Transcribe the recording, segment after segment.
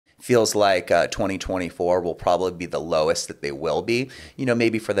feels like 2024 will probably be the lowest that they will be,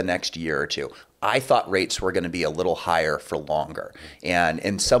 maybe for the next year or two. I thought rates were going to be a little higher for longer. And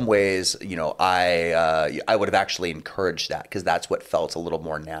in some ways, I would have actually encouraged that because that's what felt a little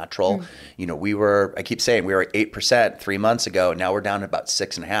more natural. I keep saying we were at 8% 3 months ago. Now we're down to about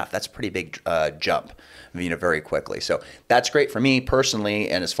 6.5%. That's a pretty big jump, very quickly. So that's great for me personally.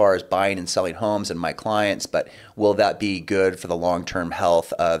 And as far as buying and selling homes and my clients, but will that be good for the long-term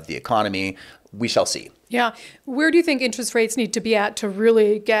health of the economy? We shall see. Yeah. Where do you think interest rates need to be at to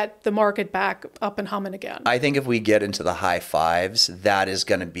really get the market back up and humming again? I think if we get into the high fives, that is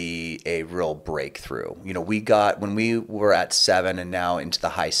going to be a real breakthrough. When we were at 7 and now into the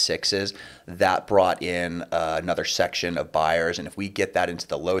high sixes, that brought in another section of buyers. And if we get that into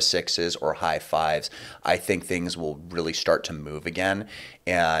the low sixes or high fives, I think things will really start to move again.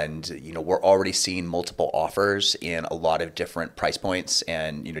 And, we're already seeing multiple offers in a lot of different price points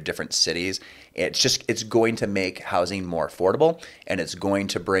and, different cities. It's going to make housing more affordable, and it's going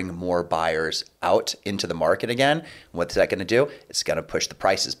to bring more buyers out into the market again. What's that going to do? It's going to push the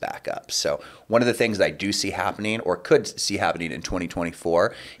prices back up. So one of the things that I do see happening or could see happening in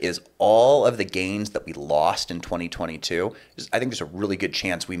 2024 is all of the gains that we lost in 2022. I think there's a really good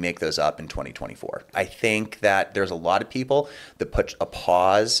chance we make those up in 2024. I think that there's a lot of people that put a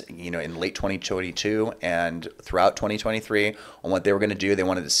pause, in late 2022 and throughout 2023 on what they were going to do. They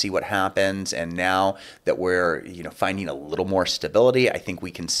wanted to see what happens. And now that we're, finding a little more stability, I think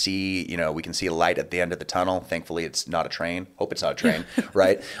we can see a light at the end of the tunnel. Thankfully, it's not a train. Hope it's not a train,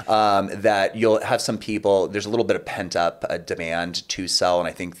 right? That you'll have some people, there's a little bit of pent up demand to sell. And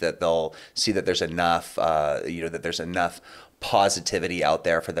I think that they'll see that there's enough, positivity out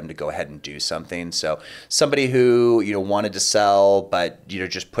there for them to go ahead and do something. So somebody who, wanted to sell, but,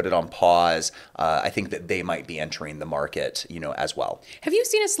 just put it on pause, I think that they might be entering the market, as well. Have you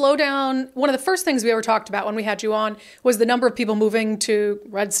seen a slowdown? One of the first things we ever talked about when we had you on was the number of people moving to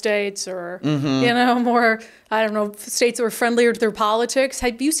red states or, more, states that were friendlier to their politics.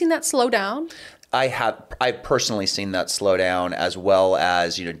 Have you seen that slow down? I've personally seen that slow down, as well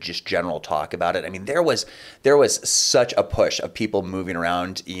as, just general talk about it. I mean, there was such a push of people moving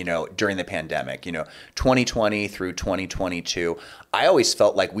around, during the pandemic, 2020 through 2022. I always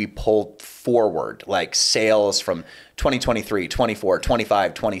felt like we pulled forward like sales from 2023, 24,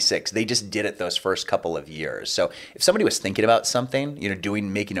 25, 26. They just did it those first couple of years. So if somebody was thinking about something,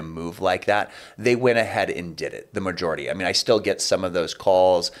 making a move like that, they went ahead and did it, the majority. I mean, I still get some of those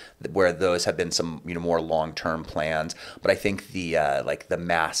calls where those have been some, more long-term plans, but I think the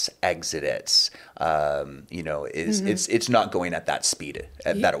mass exodus, it's not going at that speed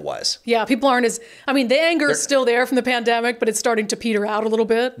that it was. Yeah, people aren't the anger is still there from the pandemic, but it's starting to peter out a little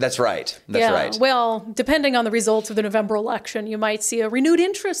bit. That's right. That's right. Well, depending on the results of the November election, you might see a renewed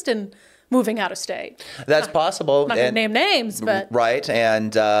interest in moving out of state. That's possible. I'm not going to name names, but... Right.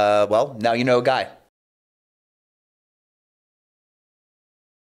 And, now you know a guy.